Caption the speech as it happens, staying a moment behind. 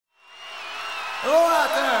Hello out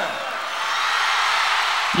there.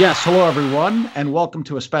 Yes, hello everyone, and welcome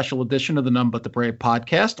to a special edition of the None But the Brave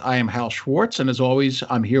podcast. I am Hal Schwartz, and as always,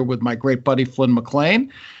 I'm here with my great buddy Flynn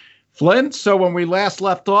McLean. Flynn, so when we last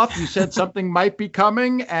left off, you said something might be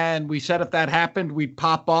coming, and we said if that happened, we'd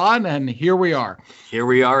pop on, and here we are. Here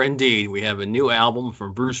we are indeed. We have a new album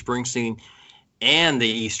from Bruce Springsteen and the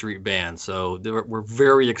E Street Band, so we're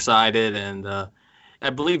very excited, and I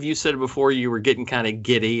believe you said before you were getting kind of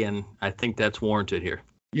giddy, and I think that's warranted here.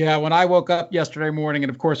 Yeah, when I woke up yesterday morning, and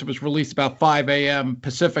of course it was released about 5 a.m.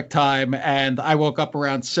 Pacific time, and I woke up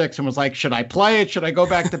around 6 and was like, should I play it? Should I go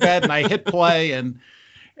back to bed? And I hit play, and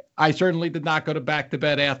I certainly did not go back to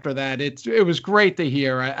bed after that. It was great to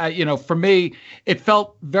hear. For me, it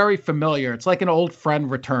felt very familiar. It's like an old friend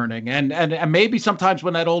returning, and maybe sometimes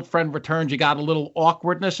when that old friend returns, you got a little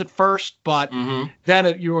awkwardness at first, but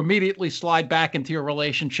then you immediately slide back into your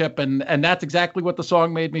relationship, and that's exactly what the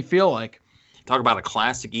song made me feel like. Talk about a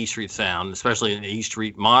classic E Street sound, especially an E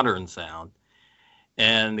Street modern sound,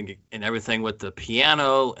 and everything with the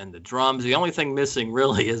piano and the drums. The only thing missing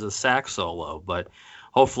really is a sax solo, but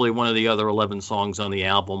hopefully one of the other 11 songs on the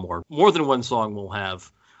album, or more than one song, will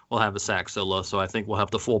have a sax solo. So I think we'll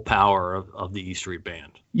have the full power of the E Street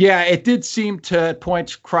Band. Yeah, it did seem to at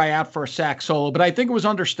points cry out for a sax solo, but I think it was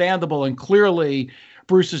understandable, and clearly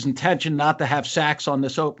Bruce's intention not to have sax on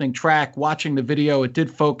this opening track. Watching the video, it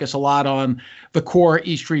did focus a lot on the core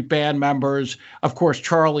E Street Band members. Of course,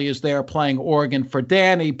 Charlie is there playing organ for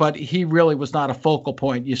Danny, but he really was not a focal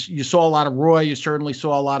point. You saw a lot of Roy. You certainly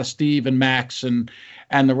saw a lot of Steve and Max and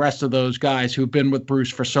the rest of those guys who've been with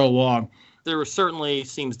Bruce for so long. There certainly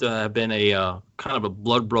seems to have been a kind of a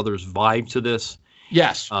Blood Brothers vibe to this.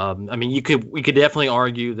 Yes. We could definitely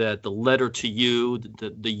argue that the letter to you,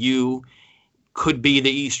 the you, could be the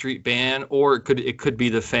E Street Band, or it could be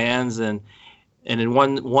the fans, and in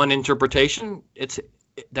one interpretation, it's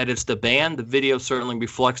the band. The video certainly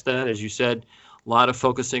reflects that, as you said, a lot of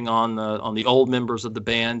focusing on the old members of the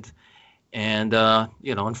band, and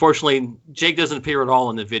unfortunately, Jake doesn't appear at all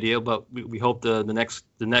in the video, but we hope the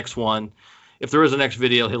next one, if there is a next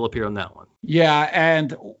video, he'll appear on that one. Yeah,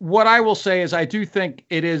 and what I will say is I do think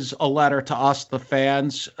it is a letter to us, the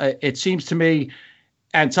fans. It seems to me.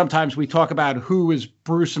 And sometimes we talk about who is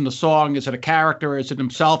Bruce in the song. Is it a character? Is it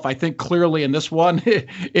himself? I think clearly in this one, it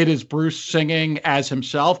is Bruce singing as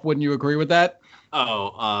himself. Wouldn't you agree with that?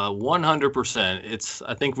 100%.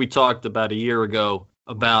 I think we talked about a year ago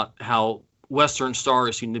about how Western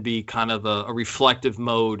Star seemed to be kind of a reflective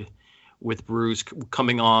mode with Bruce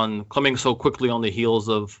coming so quickly on the heels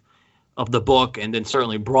of the book, and then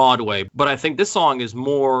certainly Broadway. But I think this song is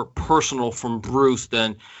more personal from Bruce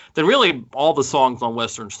than really all the songs on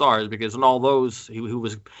Western Stars, because in all those he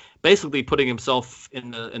was basically putting himself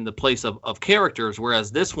in the place of characters,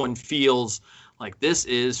 whereas this one feels like this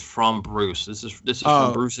is from Bruce. This is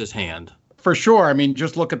from Bruce's hand. For sure. I mean,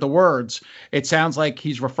 just look at the words. It sounds like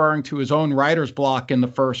he's referring to his own writer's block in the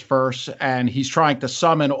first verse, and he's trying to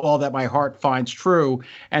summon all that my heart finds true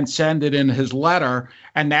and send it in his letter.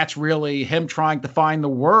 And that's really him trying to find the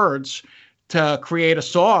words to create a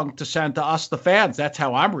song to send to us, the fans. That's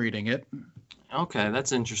how I'm reading it. Okay,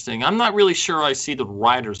 that's interesting. I'm not really sure I see the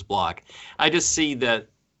writer's block. I just see that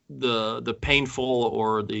the painful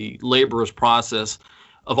or the laborious process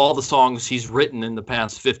of all the songs he's written in the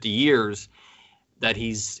past 50 years that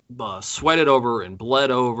he's sweated over and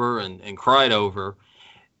bled over and cried over,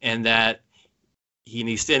 and that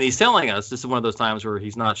he's telling us, this is one of those times where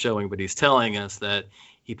he's not showing, but he's telling us that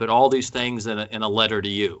he put all these things in a letter to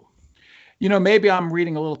you. Maybe I'm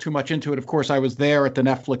reading a little too much into it. Of course, I was there at the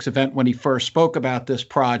Netflix event when he first spoke about this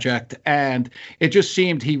project, and it just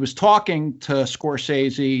seemed he was talking to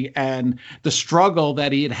Scorsese and the struggle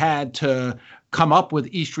that he had to come up with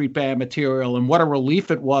E Street Band material, and what a relief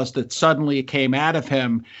it was that suddenly it came out of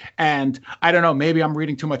him. And I don't know, maybe I'm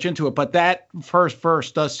reading too much into it, but that first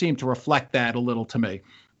verse does seem to reflect that a little to me.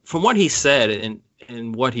 From what he said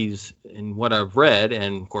and what I've read,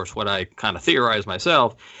 and of course what I kind of theorize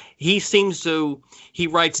myself, he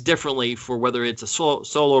writes differently for whether it's a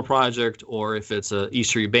solo project or if it's a E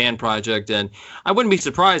Street Band project. And I wouldn't be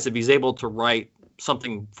surprised if he's able to write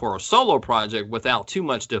something for a solo project without too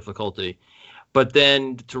much difficulty. But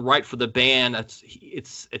then to write for the band,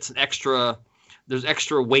 it's an extra. There's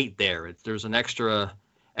extra weight there. There's an extra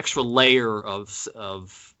layer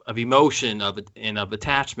of emotion, of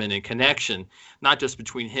attachment and connection, not just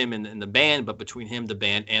between him and the band, but between him, the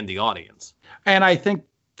band, and the audience. And I think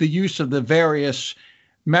the use of the various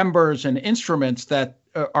members and instruments that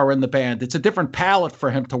are in the band, it's a different palette for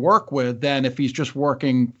him to work with than if he's just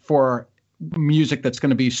working for music that's going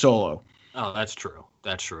to be solo. Oh, that's true.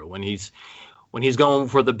 That's true. when he's going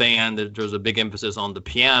for the band, there's a big emphasis on the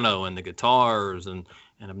piano and the guitars and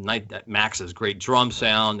a night that Max's great drum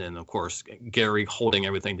sound, and of course Gary holding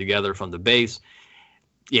everything together from the bass.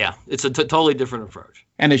 Yeah, it's a totally different approach.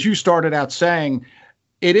 And as you started out saying,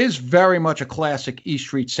 it is very much a classic E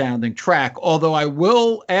Street sounding track, although I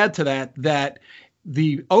will add to that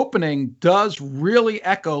the opening does really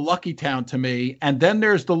echo Lucky Town to me. And then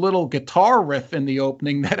there's the little guitar riff in the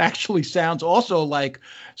opening that actually sounds also like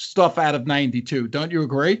stuff out of 92. Don't you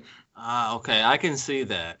agree? Okay, I can see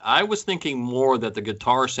that. I was thinking more that the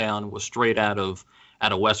guitar sound was straight out of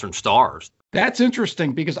Western Stars. That's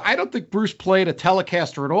interesting because I don't think Bruce played a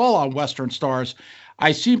Telecaster at all on Western Stars.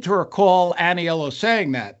 I seem to recall Aniello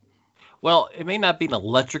saying that. Well, it may not be an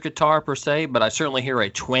electric guitar per se, but I certainly hear a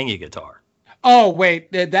twangy guitar. Oh,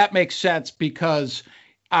 wait, that makes sense because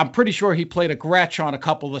I'm pretty sure he played a Gretsch on a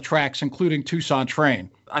couple of the tracks, including Tucson Train.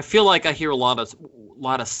 I feel like I hear a lot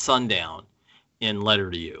of Sundown in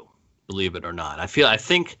Letter to You, believe it or not. I feel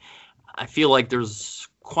like there's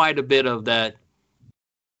quite a bit of that,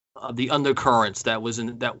 the undercurrents that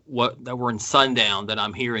were in Sundown that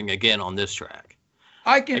I'm hearing again on this track.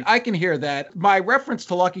 I can hear that. My reference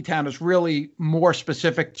to Lucky Town is really more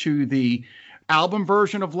specific to the album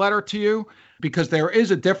version of Letter to You, because there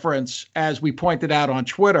is a difference, as we pointed out on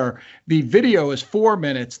Twitter. The video is 4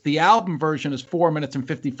 minutes. The album version is 4 minutes and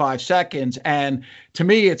 55 seconds. And to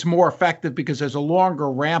me, it's more effective because there's a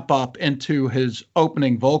longer ramp up into his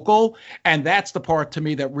opening vocal. And that's the part to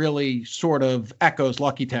me that really sort of echoes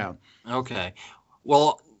Lucky Town. Okay.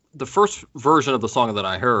 Well, the first version of the song that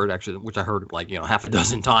I heard, actually, which I heard like, half a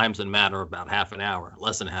dozen times in a matter of about half an hour,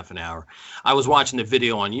 less than half an hour, I was watching the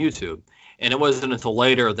video on YouTube. And it wasn't until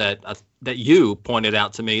later that you pointed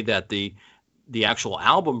out to me that the actual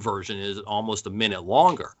album version is almost a minute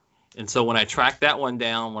longer. And so when I tracked that one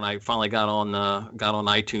down, when I finally got on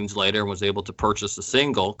iTunes later and was able to purchase the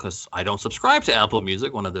single, because I don't subscribe to Apple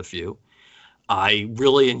Music, one of the few, I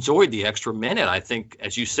really enjoyed the extra minute. I think,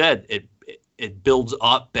 as you said, it builds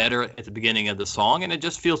up better at the beginning of the song, and it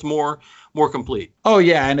just feels more complete. Oh,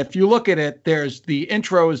 yeah. And if you look at it, there's the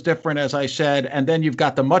intro is different, as I said, and then you've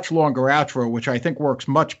got the much longer outro, which I think works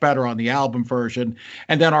much better on the album version.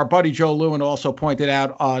 And then our buddy Joe Lewin also pointed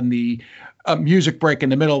out on the music break in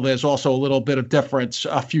the middle, there's also a little bit of difference,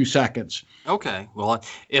 a few seconds. Okay. Well,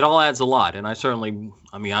 it all adds a lot. And I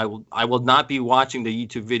will not be watching the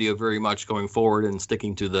YouTube video very much going forward and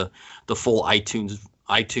sticking to the full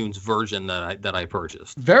iTunes version that I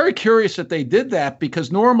purchased. Very curious that they did that,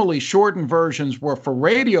 because normally shortened versions were for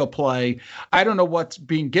radio play. I don't know what's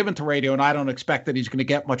being given to radio, and I don't expect that he's going to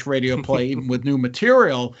get much radio play even with new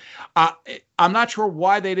material. I'm not sure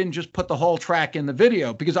why they didn't just put the whole track in the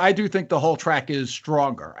video, because I do think the whole track is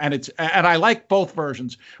stronger, and I like both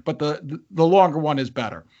versions, but the longer one is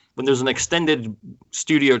better. When there's an extended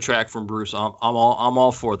studio track from Bruce, I'm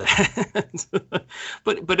all for that.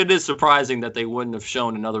 but it is surprising that they wouldn't have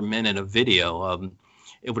shown another minute of video.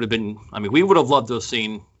 It would have been. We would have loved to have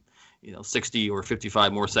seen, 60 or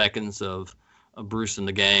 55 more seconds of Bruce and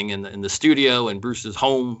the gang in the studio and Bruce's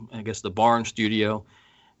home, I guess the barn studio,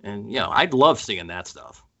 and I'd love seeing that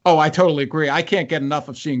stuff. Oh, I totally agree. I can't get enough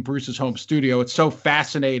of seeing Bruce's home studio. It's so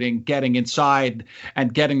fascinating getting inside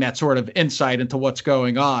and getting that sort of insight into what's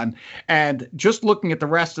going on. And just looking at the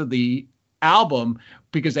rest of the album,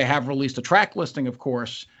 because they have released a track listing, of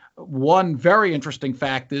course, one very interesting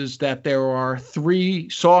fact is that there are 3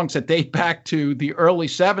 songs that date back to the early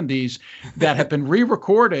 70s that have been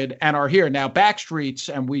re-recorded and are here. Now,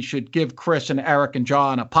 Backstreets, and we should give Chris and Eric and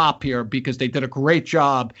John a pop here because they did a great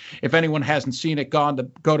job. If anyone hasn't seen it, go to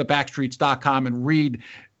Backstreets.com and read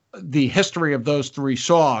the history of those 3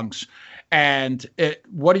 songs. And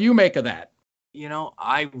what do you make of that?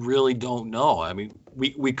 I really don't know.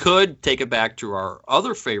 We could take it back to our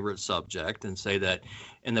other favorite subject and say that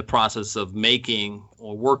in the process of making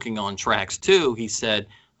or working on tracks 2, he said,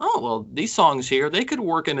 oh, well, these songs here, they could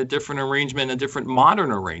work in a different arrangement, a different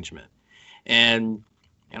modern arrangement. And,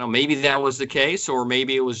 maybe that was the case, or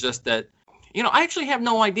maybe it was just that, I actually have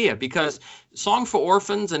no idea, because Song for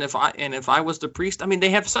Orphans and If I Was the Priest, they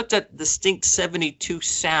have such a distinct 72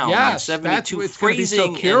 sound, yes, 72 that's phrasing,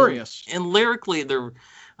 so curious. And lyrically they're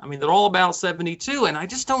all about 72, and I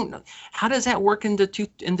just don't know, how does that work into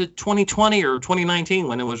 2020 or 2019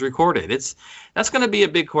 when it was recorded? That's going to be a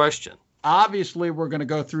big question. Obviously, we're going to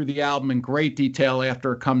go through the album in great detail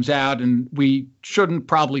after it comes out, and we shouldn't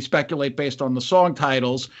probably speculate based on the song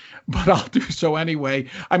titles, but I'll do so anyway.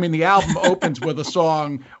 I mean, the album opens with a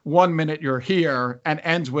song, 1 Minute You're Here, and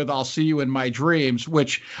ends with I'll See You in My Dreams,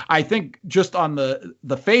 which I think just on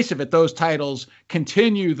the face of it, those titles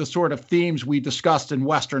continue the sort of themes we discussed in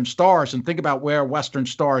Western Stars. And think about where Western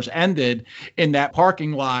Stars ended in that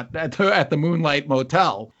parking lot at the Moonlight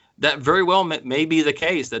Motel. That very well may be the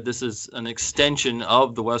case, that this is an extension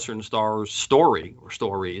of the Western Stars story or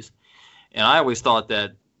stories. And I always thought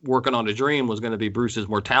that Working on a Dream was going to be Bruce's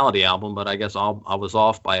Mortality album, but I guess I was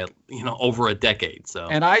off by over a decade. So,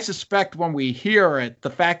 and I suspect when we hear it,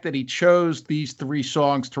 the fact that he chose these 3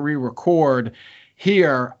 songs to re-record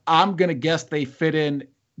here, I'm going to guess they fit in.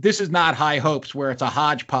 This is not High Hopes where it's a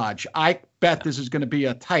hodgepodge. I bet this is going to be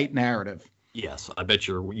a tight narrative. Yes, I bet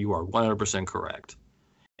you are 100% correct.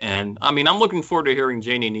 And I mean, I'm looking forward to hearing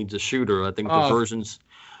Janie Needs a Shooter. I think the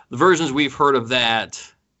versions we've heard of that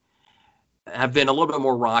have been a little bit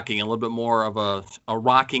more rocking, a little bit more of a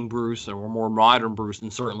rocking Bruce or more modern Bruce than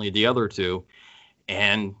certainly the other two.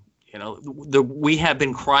 And we have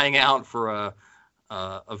been crying out for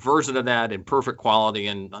a version of that in perfect quality,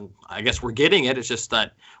 and I guess we're getting it. It's just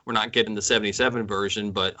that we're not getting the 77 version,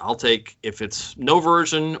 but I'll take, if it's no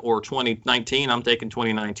version or 2019, I'm taking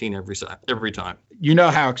 2019 every time. You know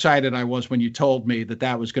how excited I was when you told me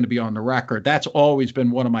that was going to be on the record. That's always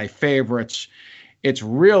been one of my favorites. It's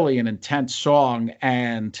really an intense song,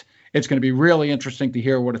 and it's going to be really interesting to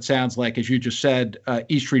hear what it sounds like, as you just said,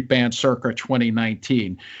 E Street Band circa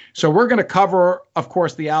 2019. So we're going to cover, of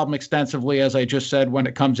course, the album extensively, as I just said, when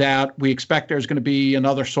it comes out. We expect there's going to be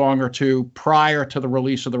another song or two prior to the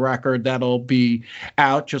release of the record that'll be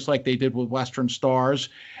out, just like they did with Western Stars.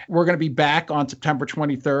 We're going to be back on September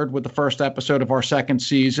 23rd with the first episode of our second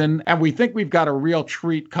season, and we think we've got a real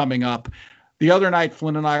treat coming up. The other night,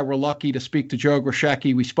 Flynn and I were lucky to speak to Joe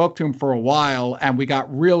Grushecky. We spoke to him for a while, and we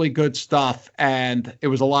got really good stuff, and it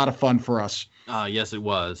was a lot of fun for us. Yes, it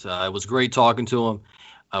was. It was great talking to him.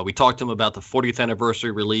 We talked to him about the 40th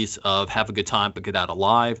anniversary release of Have a Good Time, But Get Out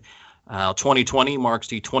Alive. 2020 marks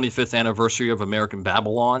the 25th anniversary of American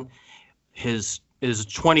Babylon. His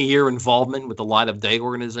 20-year involvement with the Light of Day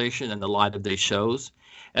organization and the Light of Day shows,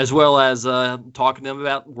 as well as talking to him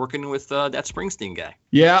about working with that Springsteen guy.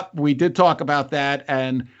 Yeah, we did talk about that.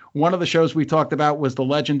 And one of the shows we talked about was the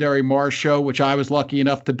legendary Mars show, which I was lucky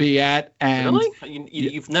enough to be at. And really?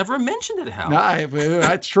 You've never mentioned it, Howard. No,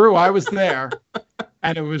 that's true. I was there.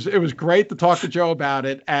 And it was great to talk to Joe about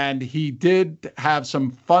it. And he did have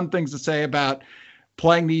some fun things to say about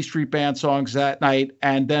playing the E Street Band songs that night,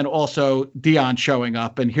 and then also Dion showing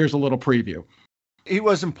up. And here's a little preview. He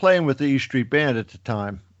wasn't playing with the E Street Band at the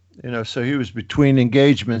time, so he was between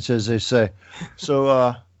engagements, as they say.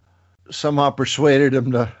 So somehow persuaded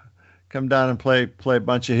him to come down and play a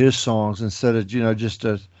bunch of his songs instead of, just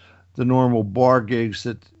the normal bar gigs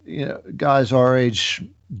that, guys our age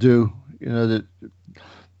do, that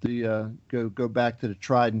go back to the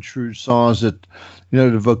tried and true songs that,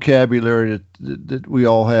 the vocabulary that we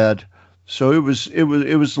all had. So it was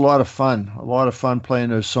a lot of fun playing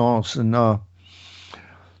those songs. And,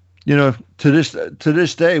 to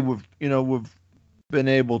this day, we've been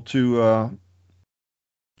able to,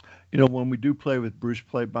 when we do play with Bruce,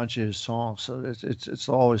 play a bunch of his songs. So it's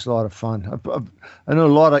always a lot of fun. I know a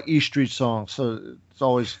lot of E Street songs, so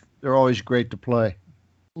they're always great to play.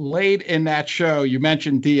 Late in that show, you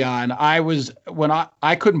mentioned Dion. I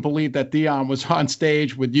couldn't believe that Dion was on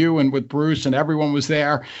stage with you and with Bruce, and everyone was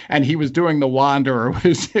there, and he was doing The Wanderer.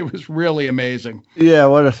 It was really amazing. Yeah,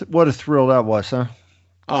 what a thrill that was, huh?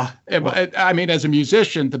 I mean, as a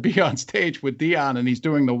musician, to be on stage with Dion and he's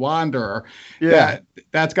doing The Wanderer,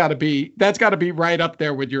 that's got to be right up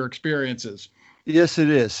there with your experiences. Yes, it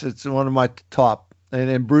is. It's one of my top. And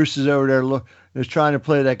then Bruce is over there is trying to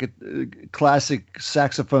play that classic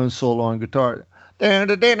saxophone solo on guitar.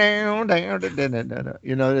 Because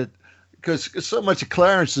so much of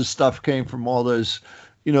Clarence's stuff came from all those,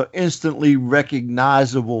 instantly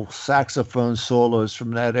recognizable saxophone solos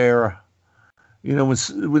from that era.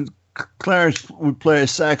 When Clarence would play a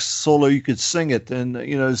sax solo, you could sing it. And,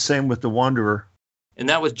 the same with The Wanderer. And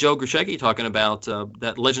that was Joe Grushecky talking about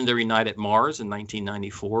that legendary night at Mars in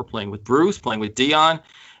 1994, playing with Bruce, playing with Dion,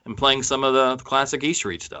 and playing some of the classic E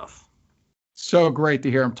Street stuff. So great to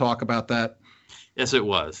hear him talk about that. Yes, it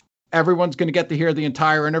was. Everyone's going to get to hear the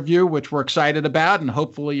entire interview, which we're excited about, and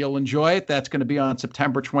hopefully you'll enjoy it. That's going to be on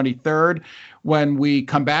September 23rd when we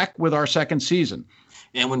come back with our second season.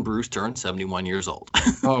 And when Bruce turned 71 years old.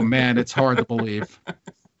 Oh, man, it's hard to believe.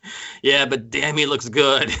 Yeah, but damn, he looks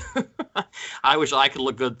good. I wish I could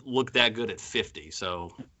look that good at 50.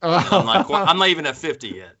 So I'm not even at 50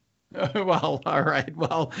 yet. Well, all right.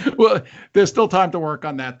 Well, there's still time to work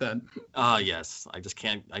on that then. Yes. I just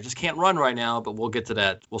can't run right now, but we'll get to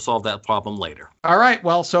that. We'll solve that problem later. All right.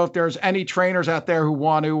 Well, so if there's any trainers out there who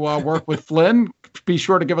want to work with Flynn, be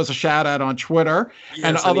sure to give us a shout out on Twitter. Yes,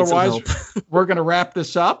 and otherwise, we're going to wrap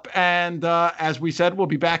this up. And as we said, we'll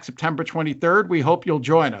be back September 23rd. We hope you'll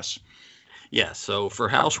join us. Yes. So for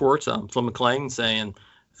Hal Schwartz, I'm Flynn McLean saying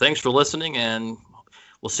thanks for listening, and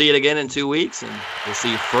we'll see you again in 2 weeks, and we'll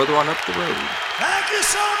see you further on up the road. Thank you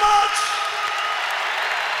so much.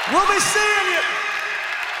 We'll be seeing you.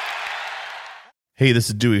 Hey, this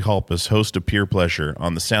is Dewey Halpus, host of Peer Pleasure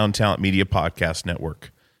on the Sound Talent Media Podcast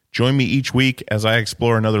Network. Join me each week as I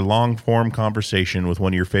explore another long-form conversation with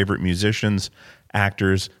one of your favorite musicians,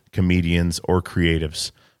 actors, comedians, or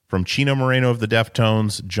creatives. From Chino Moreno of the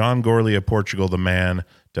Deftones, John Gorley of Portugal the Man,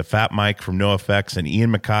 to Fat Mike from NoFX and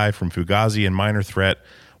Ian MacKaye from Fugazi and Minor Threat,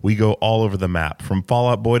 we go all over the map. From Fall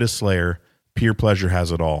Out Boy to Slayer, Peer Pleasure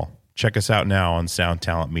has it all. Check us out now on Sound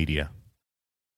Talent Media.